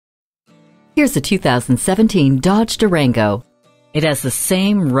Here's a 2017 Dodge Durango. It has the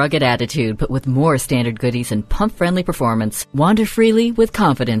same rugged attitude, but with more standard goodies and pump-friendly performance. Wander freely with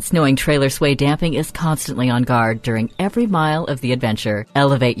confidence, knowing trailer sway damping is constantly on guard during every mile of the adventure.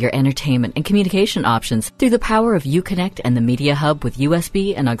 Elevate your entertainment and communication options through the power of Uconnect and the Media Hub with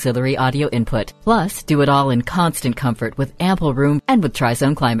USB and auxiliary audio input. Plus, do it all in constant comfort with ample room and with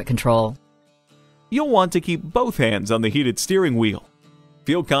Tri-Zone climate control. You'll want to keep both hands on the heated steering wheel.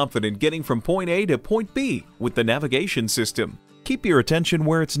 Feel confident getting from point A to point B with the navigation system. Keep your attention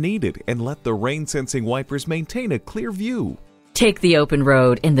where it's needed and let the rain-sensing wipers maintain a clear view. Take the open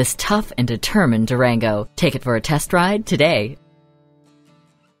road in this tough and determined Durango. Take it for a test ride today.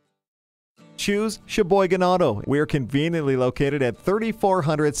 Choose Sheboygan Auto. We're conveniently located at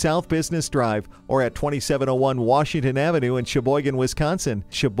 3400 South Business Drive or at 2701 Washington Avenue in Sheboygan, Wisconsin.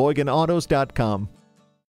 SheboyganAutos.com.